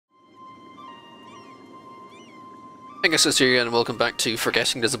Hey guys, it's here and welcome back to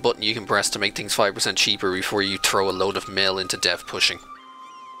forgetting there's a button you can press to make things 5% cheaper before you throw a load of mail into dev pushing.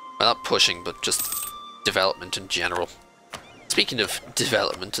 Well, not pushing, but just development in general. Speaking of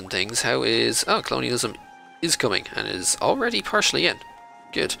development and things, how is... Oh, colonialism is coming and is already partially in.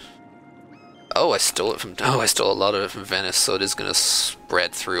 Good. Oh, I stole it from... Oh, I stole a lot of it from Venice, so it is going to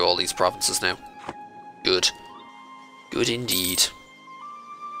spread through all these provinces now. Good. Good indeed.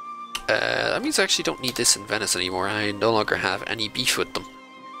 That means I actually don't need this in Venice anymore. I no longer have any beef with them.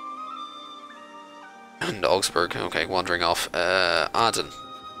 And Augsburg, okay, wandering off. Aden.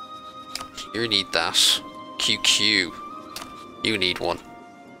 You need that. QQ. You need one.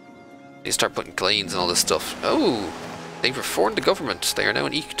 They start putting claims and all this stuff. Oh! They've reformed the government. They are now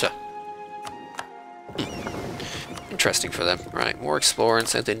in Ikhta. Interesting for them. Right, more exploring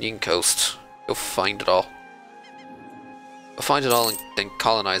South Indian coast. Go find it all. Go find it all and then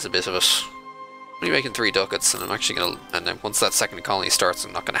colonize a bit of it. I'm only making 3 ducats, and I'm actually gonna... And then once that second colony starts,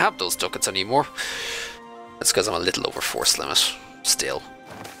 I'm not gonna have those ducats anymore. That's because I'm a little over force limit. Still.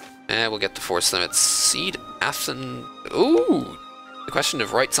 We'll get the force limit. Seed Athen... Ooh! The question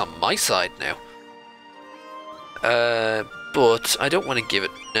of rights on my side now. But I don't want to give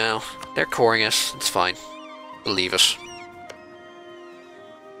it now. They're coring it. It's fine. We'll leave it.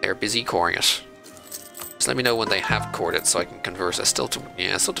 They're busy coring it. Just let me know when they have cored it so I can convert. I still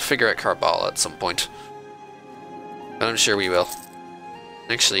have to figure out Karbala at some point. But I'm sure we will.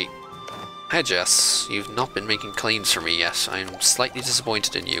 Actually, hi Jess, you've not been making claims for me yet. I'm slightly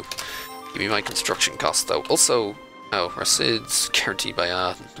disappointed in you. Give me my construction cost though. Also, oh, Rasid's guaranteed by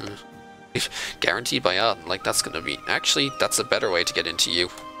Aden. Guaranteed by Aden, like that's gonna be... Actually, that's a better way to get into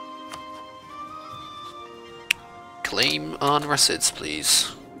you. Claim on Rasids,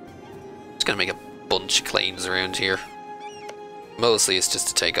 please. Just gonna make a bunch of claims around here. Mostly it's just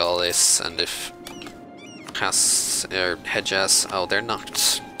to take all this, and if Has or Hedjas, oh, they're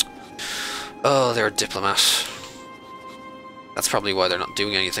not. Oh, they're a diplomat. That's probably why they're not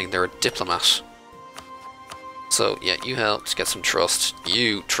doing anything. They're a diplomat. So yeah, you helped get some trust.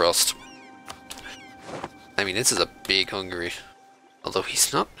 You trust. I mean, this is a big Hungary. Although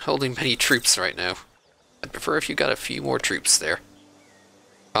he's not holding many troops right now. I'd prefer if you got a few more troops there.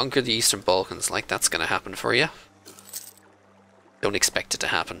 Conquer the Eastern Balkans, like that's gonna happen for you. Don't expect it to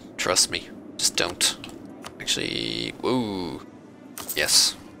happen, trust me. Just don't. Actually, woo.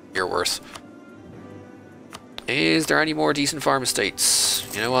 Yes, you're worth. Is there any more decent farm estates?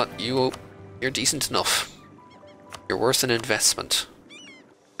 You know what, you're decent enough. You're worth an investment.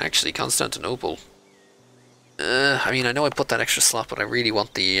 Actually, Constantinople. I mean, I know I put that extra slot, but I really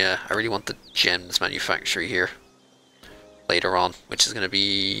want the gems manufactory here. Later on, which is going to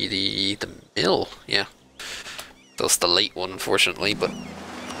be the mill, yeah. That's the late one, unfortunately, but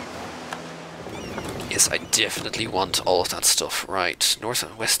yes, I definitely want all of that stuff. Right, North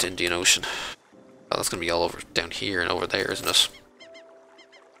and West Indian Ocean. Oh, that's going to be all over down here and over there, isn't it?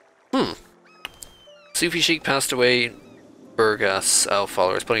 Sufi Sheikh passed away. Burgas,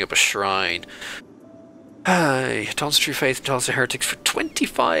 followers putting up a shrine. Taunts True Faith and taunts the heretics for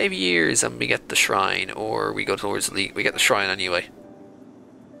 25 years and we get the shrine, or we go towards the we get the shrine anyway.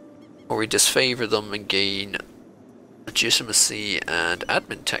 Or we disfavor them and gain legitimacy and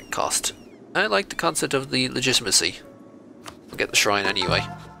admin tech cost. I like the concept of the legitimacy. We'll get the shrine anyway.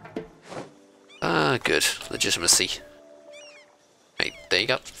 Good. Legitimacy. Wait, they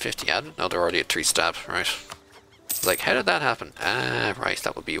got 50 admin? No, they're already at 3 stab, right. Like, how did that happen? Right,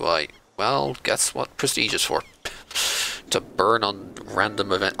 that would be why. Well, guess what prestige is for? To burn on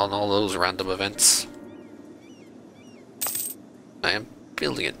on all those random events. I am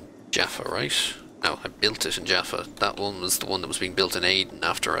building it in Jaffa, right? No, I built it in Jaffa. That one was the one that was being built in Aden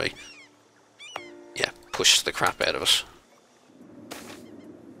after I, pushed the crap out of it.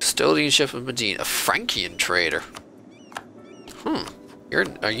 Custodianship of Medina, a Frankian trader.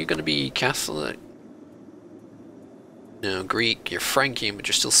 Are you going to be Catholic? No, Greek. You're Frankian, but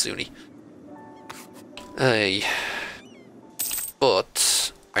you're still Sunni.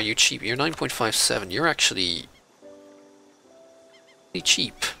 But are you cheap? You're 9.57. You're actually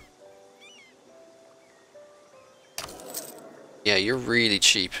cheap. Yeah, you're really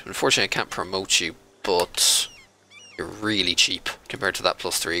cheap. Unfortunately, I can't promote you, but you're really cheap compared to that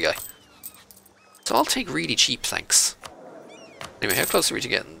 +3 guy. So I'll take really cheap, thanks. Anyway, how close are we to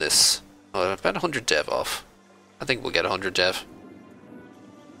getting this? Oh, about 100 dev off. I think we'll get 100 dev.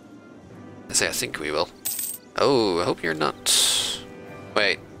 I think we will. Oh, I hope you're not...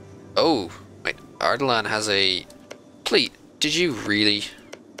 Wait. Oh, wait. Ardalan has a... Please, did you really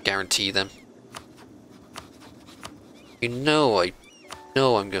guarantee them? You know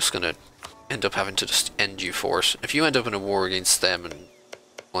I'm just gonna end up having to just end you for it. If you end up in a war against them and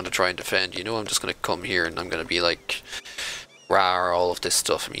want to try and defend, you know I'm just going to come here and I'm going to be like, rah, all of this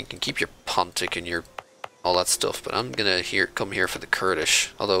stuff. I mean, you can keep your Pontic and your all that stuff, but I'm going to come here for the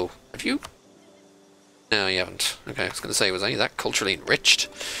Kurdish. Although, have you? No, you haven't. Okay, I was going to say, was any of that culturally enriched?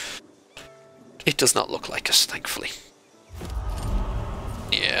 It does not look like it, thankfully.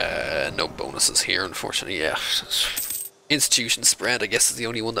 Yeah, no bonuses here, unfortunately. Yeah, institution spread, I guess, is the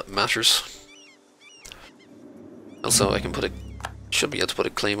only one that matters. Also, I can put a... should be able to put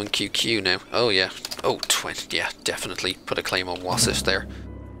a claim on QQ now. Oh, yeah. Oh, 20. Yeah, definitely put a claim on Wasif there.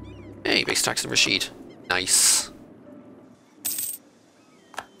 Hey, base tax and Rashid. Nice.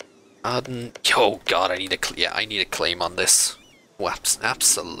 Aden... Oh, God, I need a... yeah, I need a claim on this. Oh,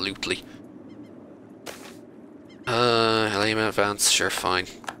 absolutely. LA advance, sure, fine.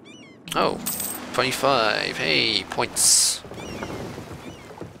 Oh, 25. Hey, points.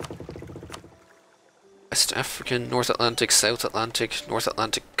 West African, North Atlantic, South Atlantic, North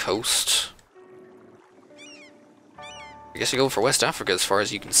Atlantic coast. I guess you're going for West Africa as far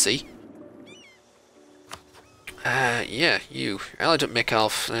as you can see. Yeah, you. Allied at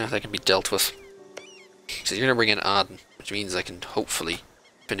Mikalf, they can be dealt with. So you're going to bring in Aden, which means I can hopefully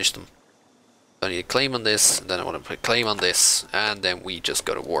finish them. I need a claim on this, and then I want to put a claim on this, and then we just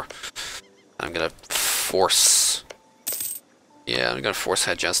go to war. I'm going to force... yeah, I'm going to force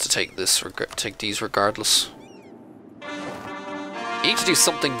Hedjaz to take these regardless. You need to do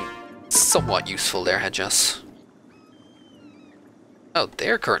something somewhat useful there, Hedjaz. Oh,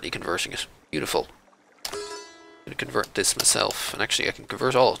 they're currently converting it. Beautiful. I'm going to convert this myself, and actually I can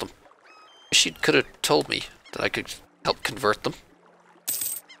convert all of them. She could have told me that I could help convert them.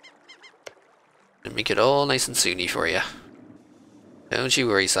 And make it all nice and Sunni for you. Don't you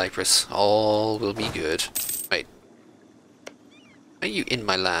worry, Cyprus. All will be good. Wait. Are you in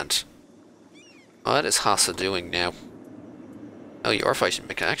my land? What is Hassa doing now? Oh, you are fighting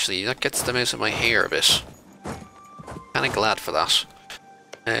Mika. Actually, that gets them out of my hair a bit. Kinda glad for that.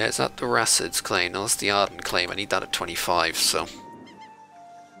 Is that the Rasid's claim? No, that's the Aden claim. I need that at 25, so...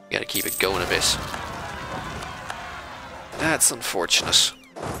 gotta keep it going a bit. That's unfortunate.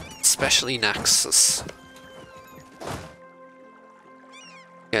 Especially Naxos. You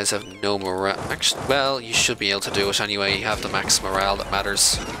guys have no morale. Actually, well, you should be able to do it anyway. You have the max morale that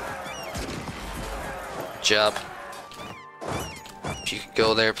matters. Job. If you could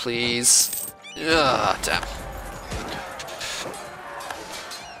go there, please. Ah, damn.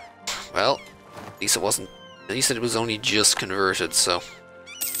 Well, at least it wasn't. At least it was only just converted, so.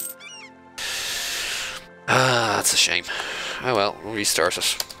 Ah, that's a shame. Oh well, we'll restart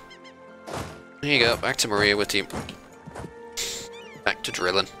it. There you go, back to Maria with you. Back to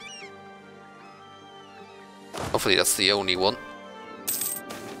drilling. Hopefully that's the only one.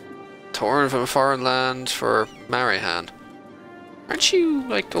 Torn from a foreign land for Marihan. Aren't you,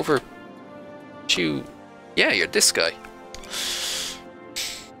 like, over... aren't you... yeah, you're this guy.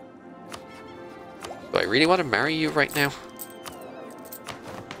 Do I really want to marry you right now?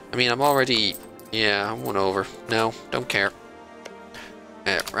 I mean, I'm already... yeah, I'm one over. No, don't care.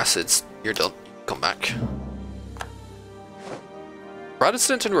 Rasids, you're done. Come back.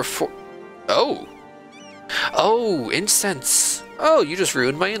 Protestant and Reform... oh! Oh, incense! Oh, you just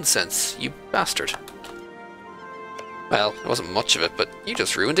ruined my incense, you bastard. Well, it wasn't much of it, but you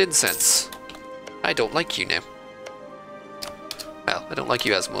just ruined incense. I don't like you now. Well, I don't like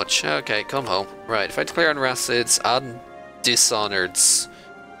you as much. Okay, come home. Right, if I declare on Rasids, Aden Dishonored's...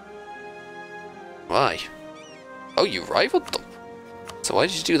 why? Oh, you rivaled them? So why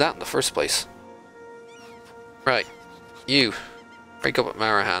did you do that in the first place? Right, you. Break up with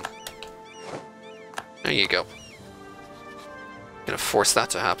Marahan. There you go. Gonna force that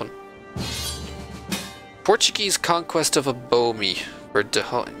to happen. Portuguese conquest of Abomi. For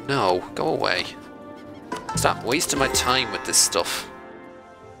no, go away. Stop wasting my time with this stuff.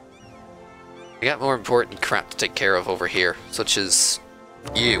 I got more important crap to take care of over here, such as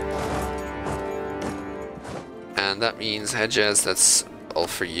you. And that means Hedjaz, that's all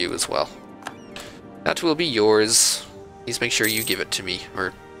for you as well. That will be yours. Please make sure you give it to me,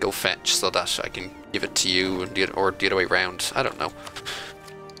 or go fetch so that I can give it to you, and or the other way around. I don't know.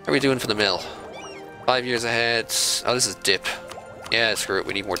 How are we doing for the mill? 5 years ahead. Oh, this is dip. Yeah, screw it.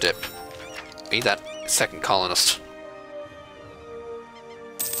 We need more dip. We need that second colonist.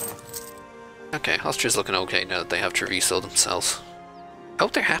 Okay, Austria's looking okay now that they have Treviso themselves. I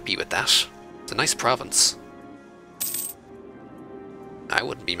hope they're happy with that. It's a nice province. I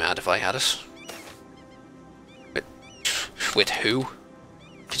wouldn't be mad if I had it. With who?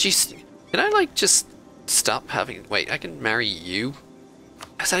 Could you... can I, like, just stop having... wait, I can marry you?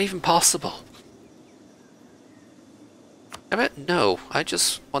 Is that even possible? I bet no. I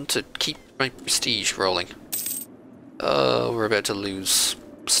just want to keep my prestige rolling. Oh, we're about to lose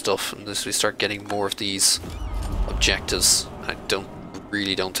stuff unless we start getting more of these objectives. I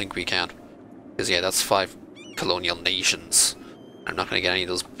really don't think we can. Because yeah, that's 5 colonial nations. I'm not going to get any of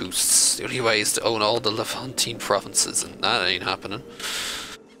those boosts. The only way is to own all the Levantine provinces, and that ain't happening.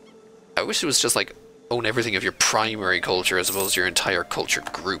 I wish it was just like, own everything of your primary culture as opposed to your entire culture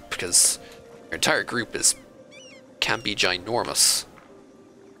group, because your entire group can be ginormous.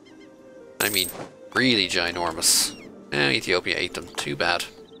 I mean, really ginormous. Ethiopia ate them. Too bad.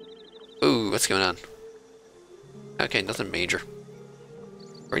 Ooh, what's going on? Okay, nothing major.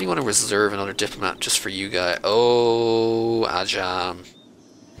 I really want to reserve another diplomat just for you guys. Oh, Ajam.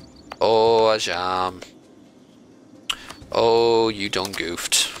 Oh, Ajam. Oh, you done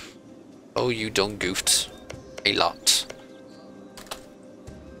goofed. Oh, you done goofed. A lot.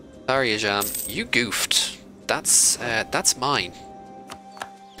 Sorry, Ajam. You goofed. That's mine.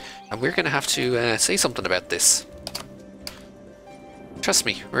 And we're gonna have to say something about this. Trust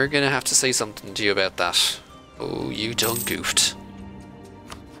me, we're gonna have to say something to you about that. Oh, you done goofed.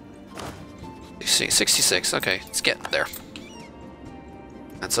 66, okay, it's getting there.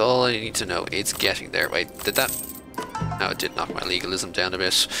 That's all I need to know, it's getting there. Wait, did that? No, it did knock my legalism down a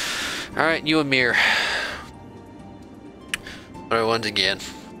bit. Alright, new Emir. What do I want again?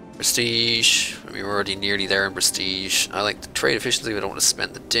 Prestige. I mean, we're already nearly there in prestige. I like the trade efficiency, but I don't want to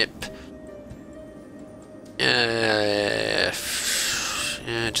spend the dip. Yeah,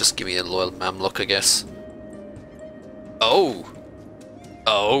 just give me a loyal Mamluk, I guess. Oh!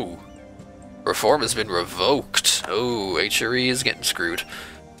 Oh! Reform has been revoked. Oh, HRE is getting screwed.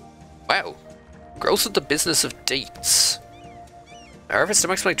 Wow. Growth of the business of dates. Harvest to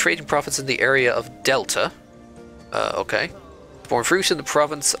maximize trading profits in the area of Delta. Okay. Born fruit in the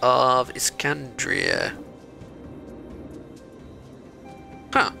province of Iskandria.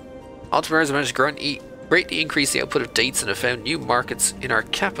 Huh. Ottomans have managed to greatly increase the output of dates and have found new markets in our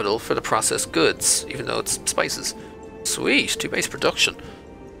capital for the processed goods, even though it's spices. Sweet, 2 base production.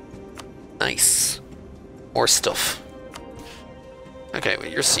 Nice. More stuff. Okay, well,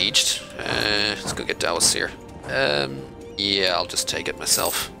 you're sieged. Let's go get Dallas here. Yeah, I'll just take it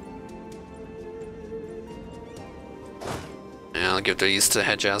myself. Yeah, I'll give these to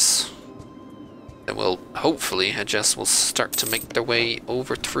Hejaz. Then we'll, hopefully, Hejaz will start to make their way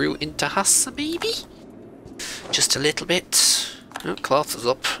over through into Hassa, maybe? Just a little bit. Oh, cloth is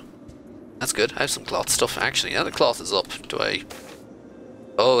up. That's good. I have some cloth stuff. Actually, now the cloth is up. Do I...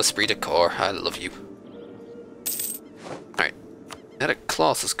 Oh, Esprit de Corps. I love you. Alright. Now the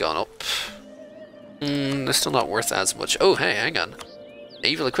cloth has gone up. They're still not worth as much. Oh, hey, hang on.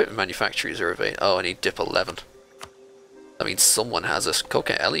 Naval equipment manufacturers are available. Oh, I need dip 11. That means someone has it.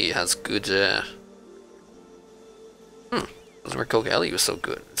 Coca Ellie has good, Wasn't where Coca Ellie was so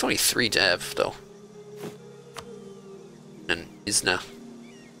good. It's only 3 dev, though. And Isna.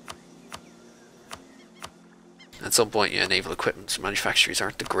 At some point, yeah, naval equipment manufacturers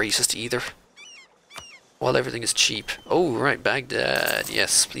aren't the greatest either. While everything is cheap. Oh, right, Baghdad.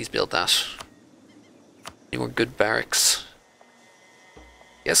 Yes, please build that. Any more good barracks?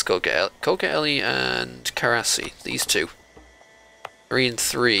 Yes, Coca Ellie and Karasi. These two. 3 and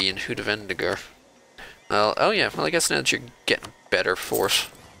 3 in Hudavendigar. Well, oh yeah, well I guess now that you're getting better for it.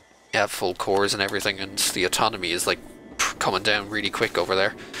 You have full cores and everything, and the autonomy is like coming down really quick over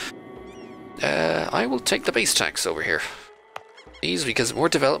there. I will take the base tax over here. Please, because more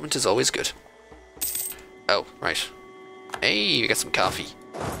development is always good. Oh, right. Hey, we got some coffee.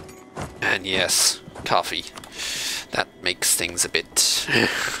 And yes, coffee. That makes things a bit...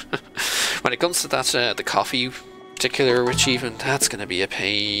 When it comes to that, the coffee particular achievement, that's going to be a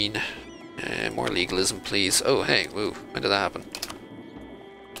pain. More legalism, please. Oh, hey, woo. When did that happen?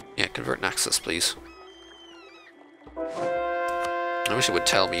 Yeah, convert and access, please. I wish it would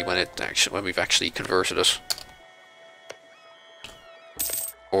tell me when we've actually converted it.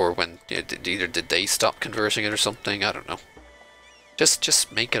 Or when either did they stop converting it or something, I don't know.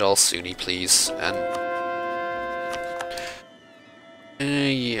 Just make it all Sunni, please. And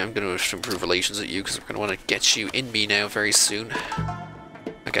yeah, I'm going to improve relations with you because we're going to want to get you in me now very soon.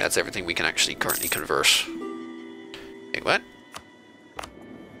 Okay, that's everything we can actually currently convert. Wait, what?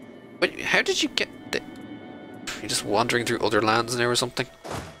 Wait, how did you get the... You're just wandering through other lands now or something?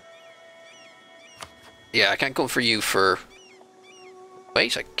 Yeah, I can't come for you for...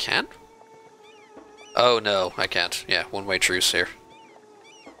 Wait, I can? Oh no, I can't. Yeah, one-way truce here.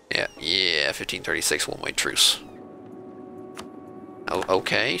 Yeah, 1536, one-way truce. Oh,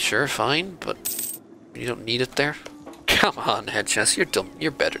 okay, sure, fine, but you don't need it there. Come on, head chest, you're dumb.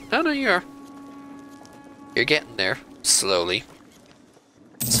 You're better. No, no, you are. You're getting there. Slowly.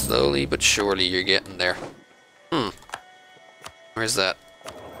 Slowly but surely you're getting there. Where's that?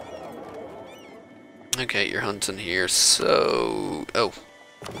 Okay, you're hunting here, so... Oh.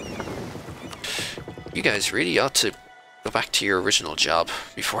 You guys really ought to go back to your original job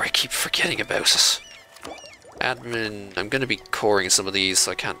before I keep forgetting about it. Admin, I'm going to be coring some of these,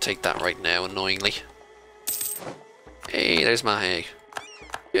 so I can't take that right now, annoyingly. Hey, there's my hay.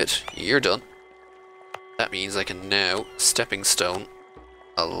 Good, you're done. That means I can now stepping stone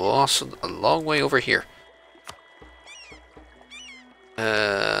a long way over here.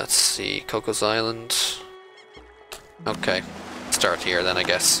 Let's see, Coco's Island. Okay, start here then, I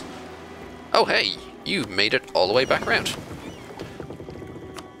guess. Oh, hey, you made it all the way back around.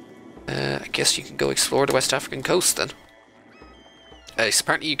 I guess you can go explore the West African coast then.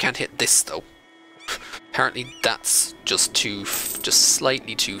 Apparently you can't hit this though. Apparently that's just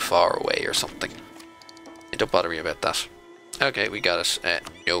slightly too far away or something. Hey, don't bother me about that. Okay, we got it.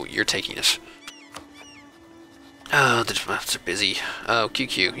 No, you're taking it. Oh, the maps are busy. Oh,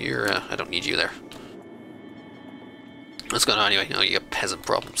 QQ, you're, I don't need you there. What's going on anyway? Oh, you got peasant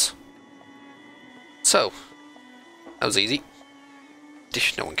problems. So, that was easy.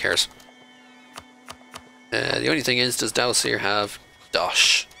 No one cares. The only thing is, does Dowsir have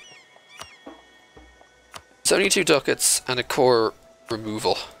Dosh? 72 ducats and a core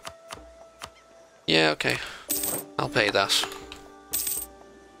removal. Yeah, okay. I'll pay that.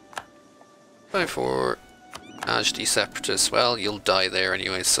 5-4 Ajdi Separatists. Well, you'll die there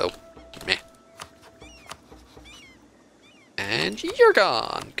anyway, so meh. And you're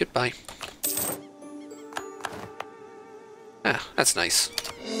gone. Goodbye. Ah, that's nice.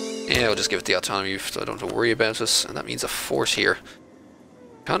 Yeah, we'll just give it the autonomy so I don't have to worry about it. And that means a fort here.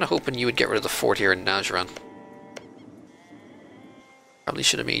 Kinda hoping you would get rid of the fort here in Najran. Probably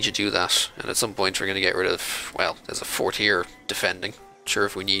should have made you do that. And at some point we're going to get rid of... Well, there's a fort here defending. Not sure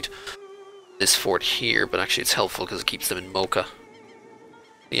if we need this fort here, but actually it's helpful because it keeps them in Mocha.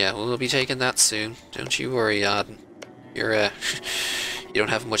 Yeah, we'll be taking that soon. Don't you worry, Aden. You're, you don't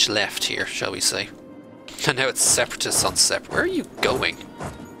have much left here, shall we say. And now it's separatists on Where are you going?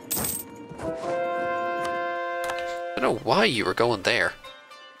 I don't know why you were going there.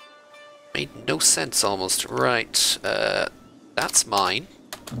 Made no sense almost. Right, that's mine.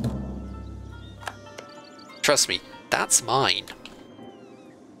 Trust me, that's mine.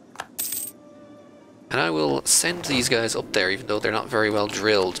 And I will send these guys up there even though they're not very well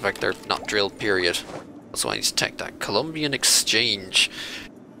drilled. In fact, they're not drilled, period. So I need to take that. Columbian Exchange.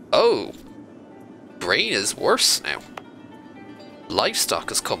 Oh! Grain is worse now. Livestock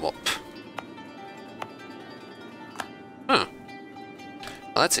has come up. Huh.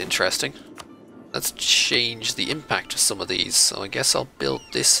 Well, that's interesting. Let's change the impact of some of these. So I guess I'll build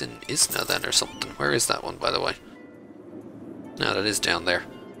this in Isna then or something. Where is that one, by the way? No, that is down there.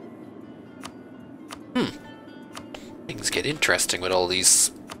 Things get interesting with all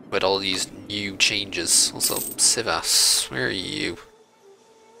these new changes. Also, Sivas, where are you?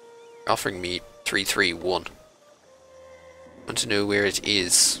 You're offering me 331. I want to know where it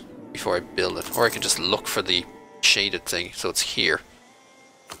is before I build it. Or I can just look for the shaded thing, so it's here.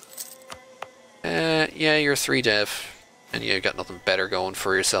 Yeah, you're 3 dev. And you've got nothing better going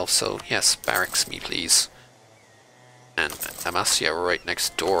for yourself, so yes, barracks me please. And Amasya right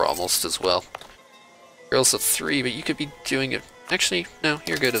next door almost as well. You're also 3, but you could be doing it... Actually, no,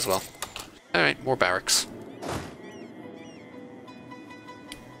 you're good as well. Alright, more barracks.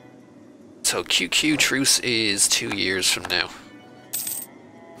 So QQ truce is 2 years from now.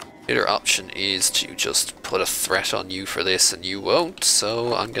 The other option is to just put a threat on you for this and you won't,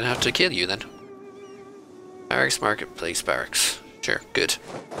 so I'm gonna have to kill you then. Barracks, marketplace, barracks. Sure, good.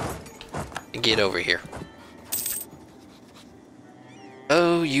 And get over here.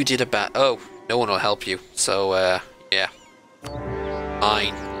 Oh, you did a bad... Oh, no one will help you, so, yeah.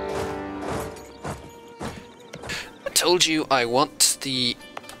 Mine. I told you I want the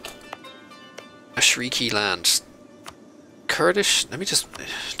Ashriki land. Kurdish, let me just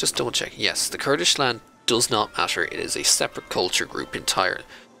double check. Yes, the Kurdish land does not matter. It is a separate culture group entirely.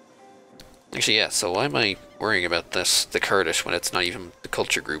 Actually, yeah, so why am I worrying about this, the Kurdish, when it's not even the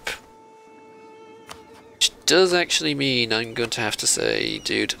culture group? Which does actually mean I'm going to have to say,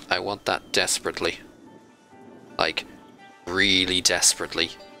 dude, I want that desperately. Like, really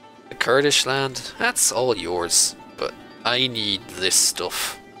desperately. The Kurdish land, that's all yours, but I need this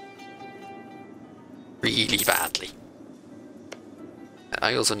stuff. Really badly.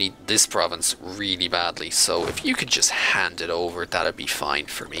 I also need this province really badly, so if you could just hand it over, that'd be fine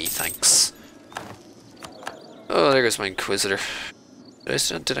for me, thanks. Oh, there goes my Inquisitor. I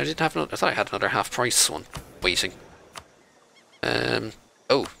didn't have another, I thought I had another half price one waiting.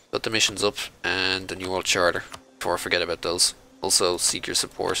 Oh, put the missions up and the New World Charter before I forget about those. Also, seek your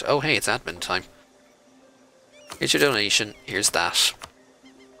support. Oh, hey, it's admin time. Here's your donation. Here's that.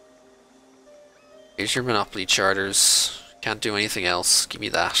 Here's your Monopoly charters. Can't do anything else. Give me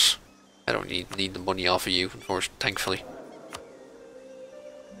that. I don't need the money off of you, thankfully.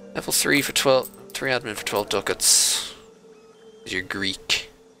 Level 3 for 12. 3 admin for 12 ducats. Here's your Greek.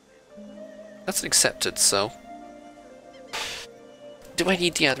 That's an accepted, so. Do I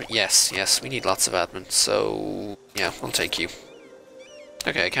need the admin? Yes, we need lots of admin, so yeah, I'll take you.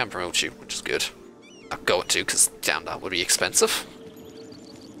 Okay, I can promote you, which is good. Not going to, because damn, that would be expensive.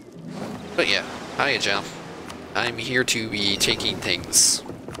 But yeah, hiya, Jam. I'm here to be taking things.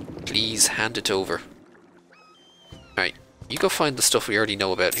 Please hand it over. Alright, you go find the stuff we already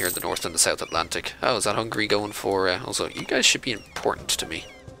know about here in the North and the South Atlantic. Oh, is that Hungary going for... also, you guys should be important to me.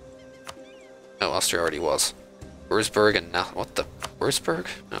 No, Austria already was. Wurzburg and... what the... Wurzburg?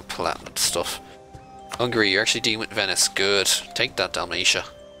 No, Palatinate stuff. Hungary, you're actually dealing with Venice. Good. Take that, Dalmatia.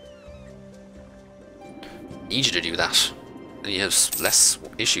 Need you to do that. And you have less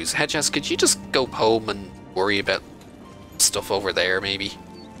issues. Hedgehas, could you just go home and worry about stuff over there, maybe?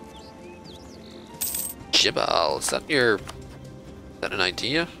 Jibal, is that your... is that an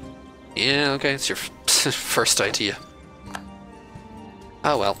idea? Yeah, okay, it's your first idea.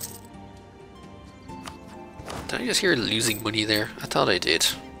 Oh well. Did I just hear losing money there? I thought I did.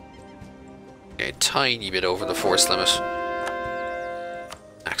 Okay, a tiny bit over the force limit.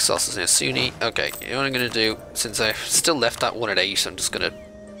 Axos is now Sunni. Okay, you know what I'm gonna do? Since I still left that one at 8, I'm just gonna...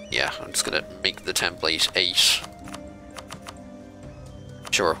 yeah, I'm just gonna make the template 8.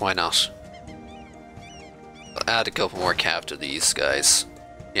 Sure, why not? I'll add a couple more cav to these guys.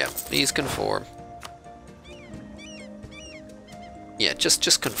 Yeah, please conform. Yeah,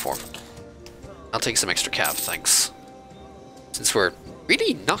 just conform. I'll take some extra cav, thanks. Since we're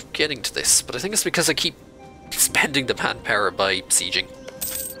really not getting to this, but I think it's because I keep spending the manpower by sieging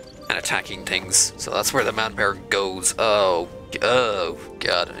and attacking things. So that's where the manpower goes. Oh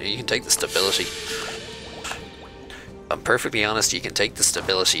god, you can take the stability. I'm perfectly honest, you can take the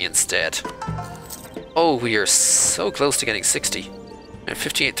stability instead. Oh, we are so close to getting 60. And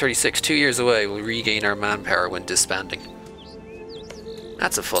 5836, 2 years away, we'll regain our manpower when disbanding.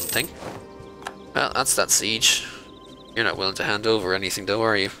 That's a fun thing. Well, that's that siege. You're not willing to hand over anything though,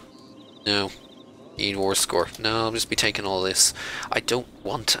 are you? No. Need war score. No, I'll just be taking all this. I don't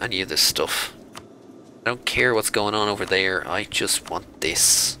want any of this stuff. I don't care what's going on over there, I just want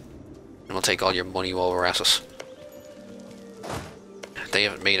this. And we'll take all your money while we're at it. They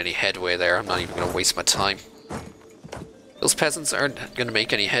haven't made any headway there, I'm not even going to waste my time. Those peasants aren't going to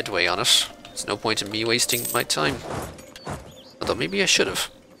make any headway on it. There's no point in me wasting my time. Although maybe I should have.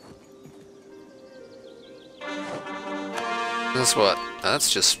 That's what?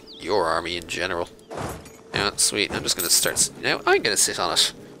 That's just your army in general. Yeah, sweet. I'm just going to start... now I'm going to sit on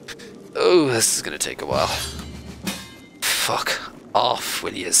it. Oh, this is going to take a while. Fuck off,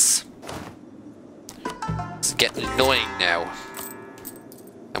 will yous? It's getting annoying now.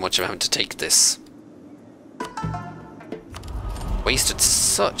 How much I'm having to take this. Wasted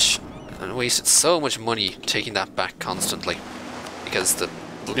so much money taking that back constantly. Because the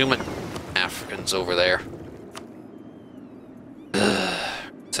blooming Africans over there.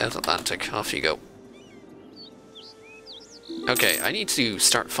 South Atlantic, off you go. Okay, I need to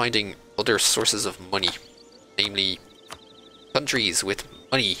start finding other sources of money. Namely, countries with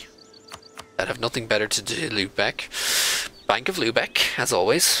money that have nothing better to do. Lubeck. Bank of Lubeck, as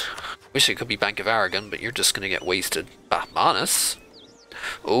always. Wish it could be Bank of Aragon, but you're just going to get wasted. Bahmanis.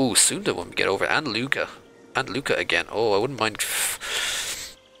 Oh, Sunda won't get over. And Lucca. And Lucca again. Oh, I wouldn't mind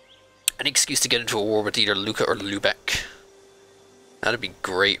an excuse to get into a war with either Lucca or Lubeck. That'd be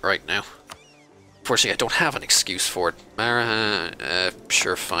great right now. Unfortunately, I don't have an excuse for it. Mara,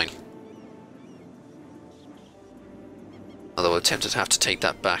 sure, fine. Although I'm tempted to have to take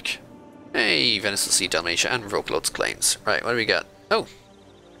that back. Hey, Venice will see Dalmatia and revoke loads claims. Right, what do we got? Oh!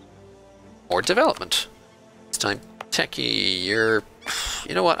 More development. This time, techie, you're...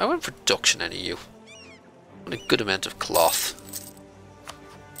 you know what, I want production out of you. I want a good amount of cloth.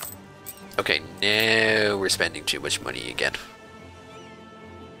 Okay, now we're spending too much money again.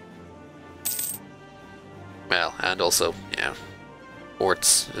 Well, and also, yeah,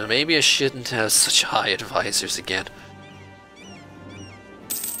 ports. Maybe I shouldn't have such high advisors again.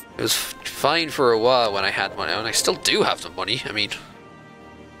 It was fine for a while when I had money, and I still do have the money. I mean,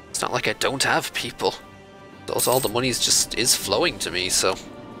 it's not like I don't have people. All the money is flowing to me, so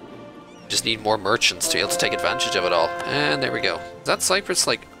Just need more merchants to be able to take advantage of it all. And there we go. Is that Cyprus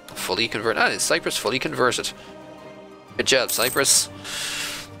like fully converted? Ah, is Cyprus fully converted? Good job, Cyprus.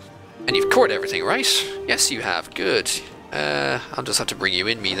 And you've cored everything, right? Yes, you have. Good. I'll just have to bring you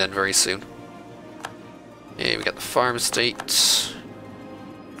in me then very soon. Yeah, we got the farm estate.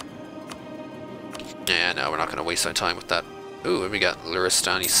 Yeah, no, we're not going to waste our time with that. Ooh, and we got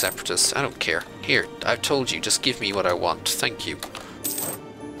Luristani separatists. I don't care. Here, I've told you, just give me what I want. Thank you.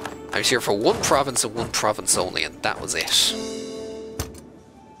 I was here for one province and one province only, and that was it.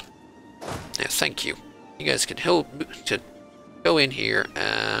 Yeah, thank you. You guys can help to go in here,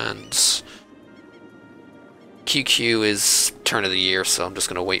 and QQ is turn of the year, so I'm just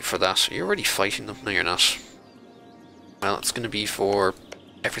going to wait for that. Are you already fighting them? No, you're not. Well, it's going to be for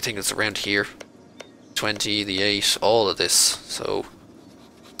everything that's around here. 20, the 8, all of this. So,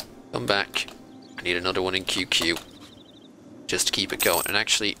 come back. I need another one in QQ. Just to keep it going. And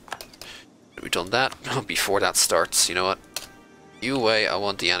actually, we've done that. Before that starts, you know what? You away, I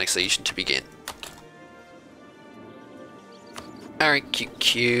want the annexation to begin. Alright,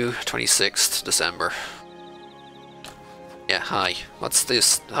 QQ, 26th December. Yeah, hi. What's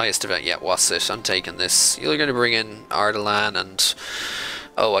this highest event? Yeah, what's it? I'm taking this. You're going to bring in Ardalan and...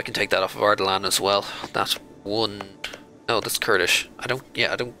 Oh, I can take that off of Ardalan as well. That one... No, that's Kurdish.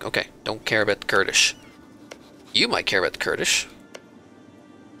 Okay, don't care about the Kurdish. You might care about the Kurdish.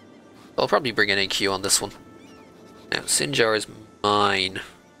 I'll probably bring an AQ on this one. Now, Sinjar is mine.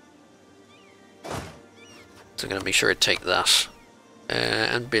 So I'm going to make sure I take that.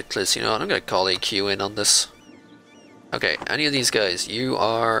 And Bitlis, you know what, I'm going to call AQ in on this. Okay, any of these guys, you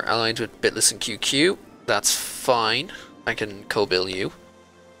are aligned with Bitlis and QQ. That's fine. I can co-bill you.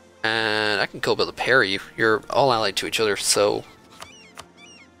 And I can co-bill a pair of you. You're all allied to each other, so...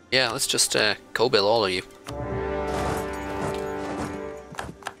 Yeah, let's just co-bill all of you.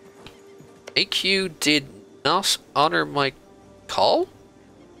 AQ did not honor my call?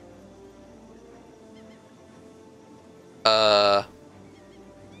 What?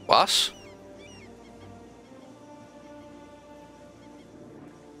 What?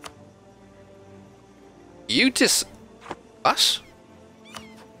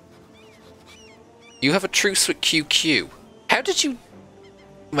 You have a truce with QQ. How did you...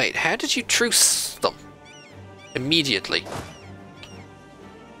 Wait, how did you truce them? Immediately.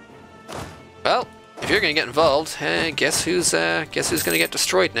 Well, if you're gonna get involved, guess who's gonna get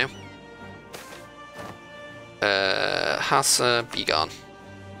destroyed now? Hassa, be gone.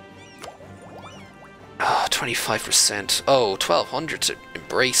 Oh, 25%. Oh, 1200 to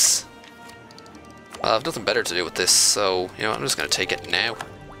embrace. Well, I have nothing better to do with this, so, you know, I'm just gonna take it now.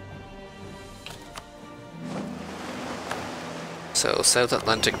 So, South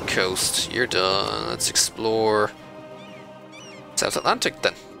Atlantic coast, you're done. Let's explore South Atlantic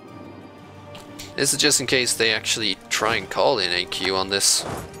then. This is just in case they actually try and call in AQ on this.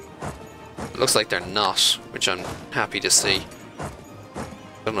 It looks like they're not, which I'm happy to see.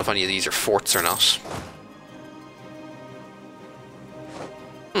 I don't know if any of these are forts or not.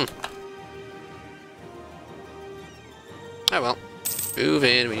 Oh well. Move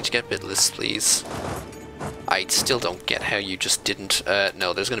in, we need to get Bitlis, please. I still don't get how you just didn't...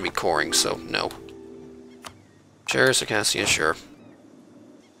 no, there's going to be coring, so no. Sure, Circassia, sure.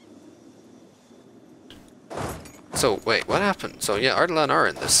 So, wait, what happened? So, yeah, Ardalan are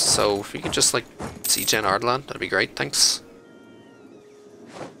in this, so if you could just, like, siege in Ardalan, that'd be great, thanks.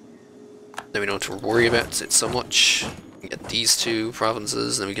 Then we don't have to worry about it so much. We get these two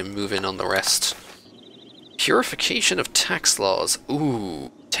provinces, then we can move in on the rest. Purification of tax laws. Ooh,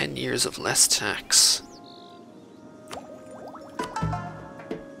 10 years of less tax.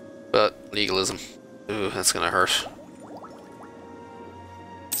 But, legalism. Ooh, that's gonna hurt.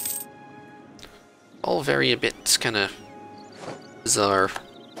 All very a bit kind of bizarre.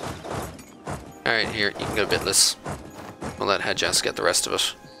 Alright, here, you can go Bitless. We'll let Hedjas get the rest of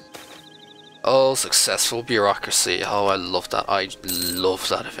it. Oh, successful bureaucracy. Oh, I love that. I love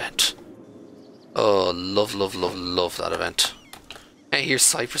that event. Oh, love, love, love, love that event. Hey, here's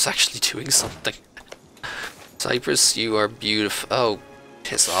Cyprus actually doing something. Cyprus, you are beautiful. Oh,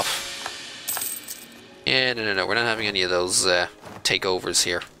 piss off. Yeah, no, we're not having any of those takeovers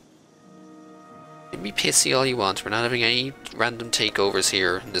here. Give me pissy all you want. We're not having any random takeovers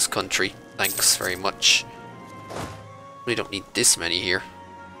here in this country. Thanks very much. We don't need this many here.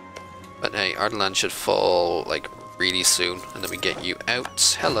 But hey, Ardalan should fall, like, really soon. And then we get you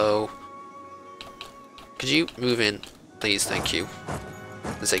out. Hello. Could you move in? Please, thank you.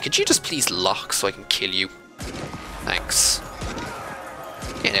 And say, could you just please lock so I can kill you? Thanks.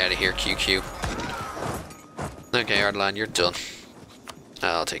 Get out of here, QQ. Okay, Ardalan, you're done.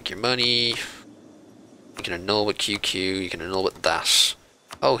 I'll take your money. You can annul with QQ, you can annul with that.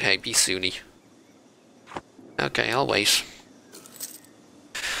 Oh hey, be Sunni. Okay, I'll wait.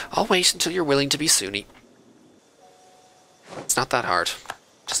 I'll wait until you're willing to be Sunni. It's not that hard.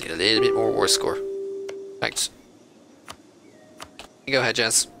 Just need a little bit more war score. Thanks. You go,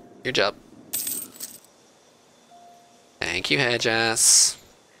 Hedjas. Your job. Thank you, Hedjas.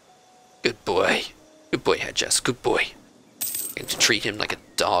 Good boy. Good boy, Hedjas. Good boy. Going to treat him like a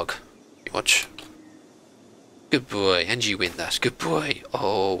dog. Watch. Good boy. And you win that. Good boy.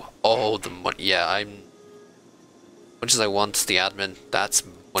 Oh, the money. Yeah, I'm... Much as I want the admin, that's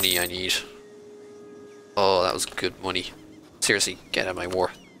money I need. Oh, that was good money. Seriously, get out of my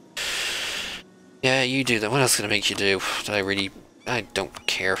war. Yeah, you do that. What else can I make you do? I don't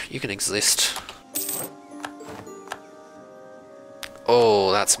care. You can exist.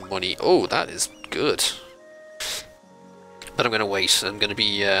 Oh, that's money. Oh, that is good. But I'm gonna wait. I'm gonna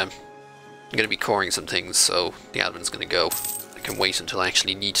be coring some things, so the admin's gonna go. I can wait until I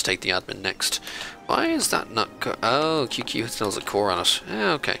actually need to take the admin next. Why is that not oh, QQ still has a core on it.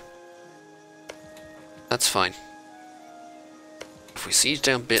 Yeah, okay. That's fine. If we siege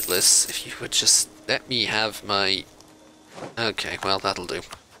down Bitless, if you would just let me have my... Okay, well, that'll do.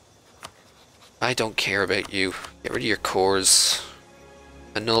 I don't care about you. Get rid of your cores.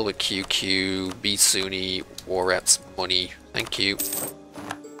 Annul with QQ, be Sunni, war reps, money. Thank you.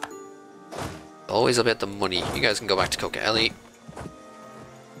 Always about the money. You guys can go back to Coca-Ellie.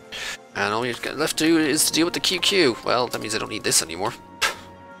 And all you've got left to do is to deal with the QQ. Well, that means I don't need this anymore.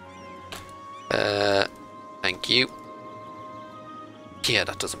 Thank you. Yeah,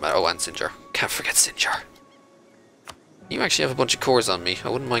 that doesn't matter. Oh, and Sinjar. Can't forget Sinjar. You actually have a bunch of cores on me. I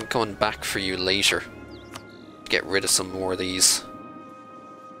wouldn't mind coming back for you later. Get rid of some more of these.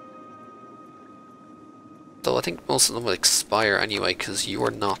 Though I think most of them will expire anyway, because you're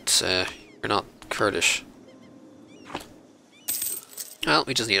not Kurdish. Well,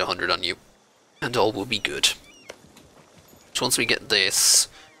 we just need 100 on you, and all will be good. So once we get this...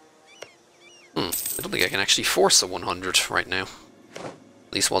 I don't think I can actually force a 100 right now.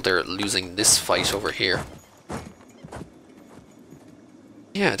 At least while they're losing this fight over here.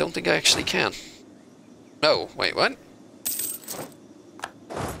 Yeah, I don't think I actually can. No, wait, what?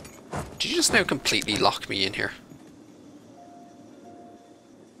 Did you just now completely lock me in here?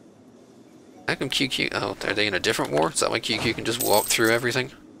 How come QQ... Oh, are they in a different war? Is that why QQ can just walk through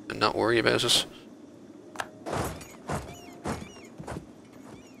everything and not worry about it?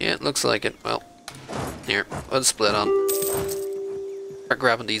 Yeah, it looks like it. Well, here, let's split on. Start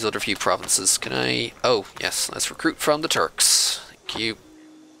grabbing these other few provinces. Can I... Oh, yes, let's recruit from the Turks. Thank you.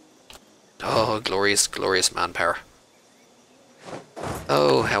 Oh, glorious, glorious manpower.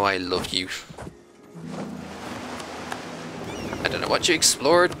 Oh, how I love you. I don't know what you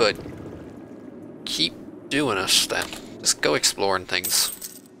explored, but keep doing it then. Just go exploring things.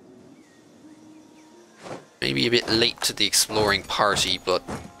 Maybe a bit late to the exploring party, but,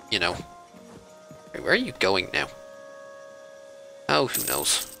 you know. Where are you going now? Oh, who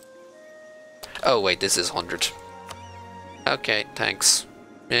knows? Oh, wait, this is 100. Okay, thanks.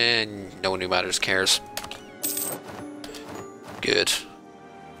 And no one who matters cares. Good.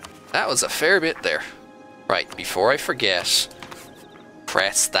 That was a fair bit there. Right, before I forget,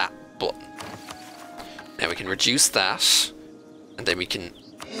 press that button. Now we can reduce that, and then we can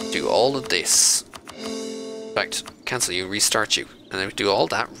do all of this. In fact, cancel you, restart you, and then we do all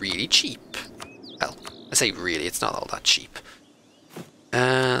that really cheap. Well, I say really, it's not all that cheap.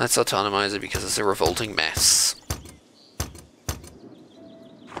 Let's autonomize it because it's a revolting mess.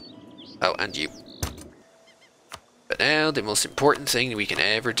 Oh, and you. But now, the most important thing we can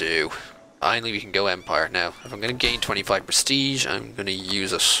ever do. Finally, we can go Empire. Now, if I'm going to gain 25 prestige, I'm going to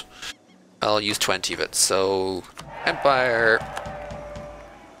use it. I'll use 20 of it. So, Empire.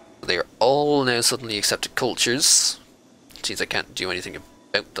 They are all now suddenly accepted cultures. It seems I can't do anything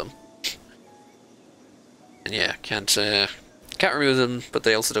about them. And yeah, can't remove them, but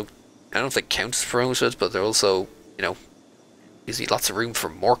they also don't... I don't know if they count as promoted, but they're also, you know, gives me lots of room for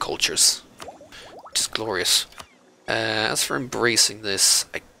more cultures. Which is glorious. As for embracing this,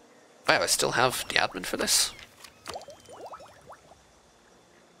 wow, I still have the admin for this?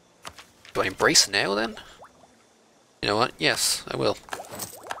 Do I embrace now then? You know what? Yes, I will.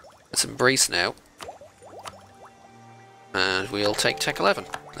 Let's embrace now. And we'll take Tech 11.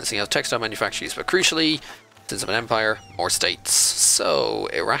 Let's see how textile manufacturing is. But crucially, since I'm an empire, more states. So,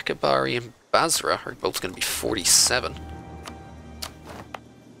 Iraqabari and Basra are both going to be 47.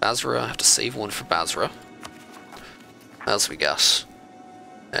 Basra, I have to save one for Basra. What else we got?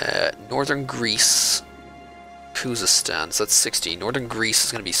 Northern Greece Khuzestan, so that's 16. Northern Greece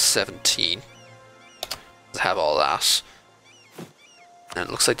is going to be 17. Have all that. And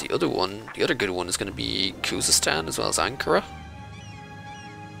it looks like the other good one is going to be Khuzestan as well as Ankara.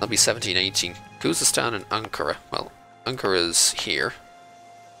 That'll be 17, 18. Khuzestan and Ankara. Well, Ankara's here.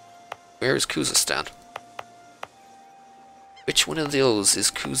 Where is Khuzestan? Which one of those is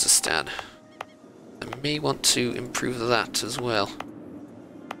Khuzestan? I may want to improve that as well.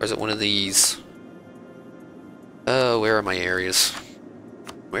 Or is it one of these? Oh, where are my areas?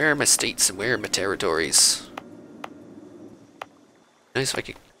 Where are my states and where are my territories? Nice if I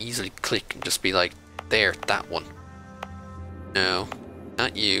could easily click and just be like, there, that one. No,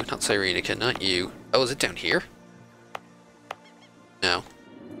 not you, not Cyrenica, not you. Oh, is it down here? No.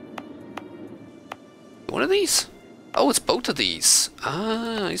 One of these? Oh, it's both of these.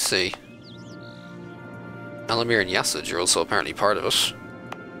 Ah, I see. Alamir and Yasaj are also apparently part of it.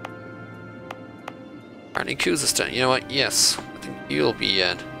 Apparently Khuzestan, you know what, yes. I think you'll be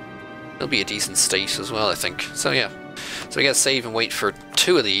a decent state as well, I think. So yeah. So we gotta save and wait for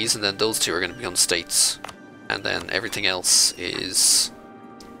 2 of these, and then those 2 are gonna become states. And then everything else is...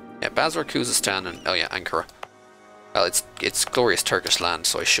 yeah, Basra, Khuzestan, and... oh yeah, Ankara. Well, it's glorious Turkish land,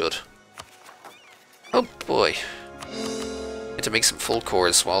 so I should. Oh boy. Need to make some full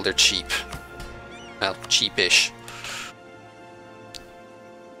cores while they're cheap. Well, cheapish.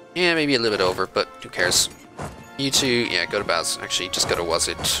 Yeah, maybe a little bit over, but who cares? You two, yeah, go to Baz. Actually, just go to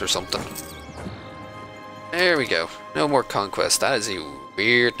Wazit or something. There we go. No more conquest. That is a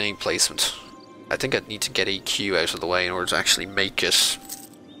weird name placement. I think I'd need to get AQ out of the way in order to actually make it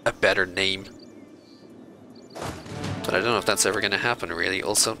a better name. But I don't know if that's ever going to happen, really.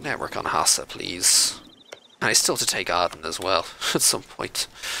 Also, network on Hassa, please. And I still have to take Aden as well, at some point.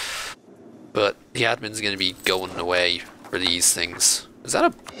 But the admin's going to be going away for these things. Is that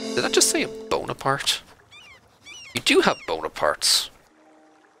a... did I just say a Bonaparte? You do have Bonapartes.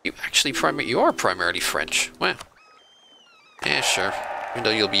 You actually you are primarily French. Wow. Yeah, sure. Even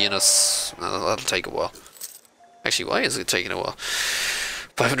though you'll be in us... that'll take a while. Actually, why is it taking a while?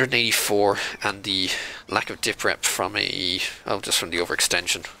 584, and the lack of dip rep from a... oh, just from the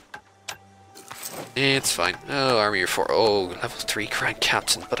overextension. It's fine. Oh, Army 4. Oh, level 3 Grand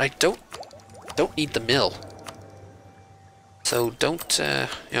Captain. But I don't need the mill. So don't, you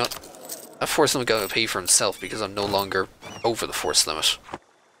know, that force limit gotta pay for himself because I'm no longer over the force limit.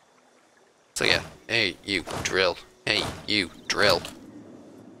 So yeah, hey, you, drill. Hey, you, drill.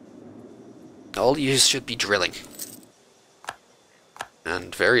 All you should be drilling.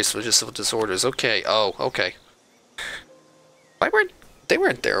 And various logistical disorders. Okay, oh, okay. They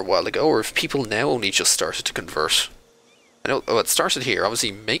weren't there a while ago, or if people now only just started to convert. I know, oh, it started here.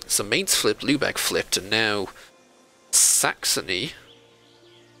 Obviously, some Mainz flipped, Lübeck flipped, and now Saxony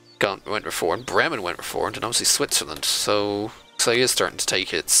went reformed, Bremen went reformed, and obviously Switzerland. So it is starting to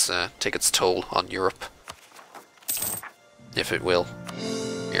take its toll on Europe, if it will.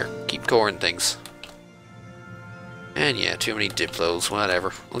 Here, keep coring things. And yeah, too many diplos,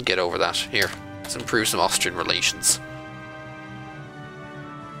 whatever. We'll get over that. Here, let's improve some Austrian relations.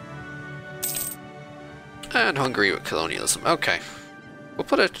 And Hungary with colonialism. Okay. We'll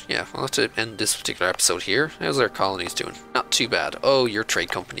put it, yeah, we'll have to end this particular episode here. How's our colonies doing? Not too bad. Oh, you're trade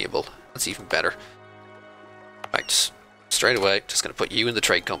companyable. That's even better. Right, straight away, just going to put you in the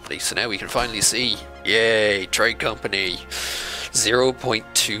trade company. So now we can finally see, yay, trade company,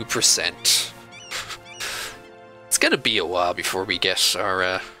 0.2%. It's going to be a while before we get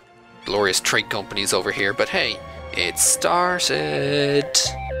our glorious trade companies over here, but hey, it started.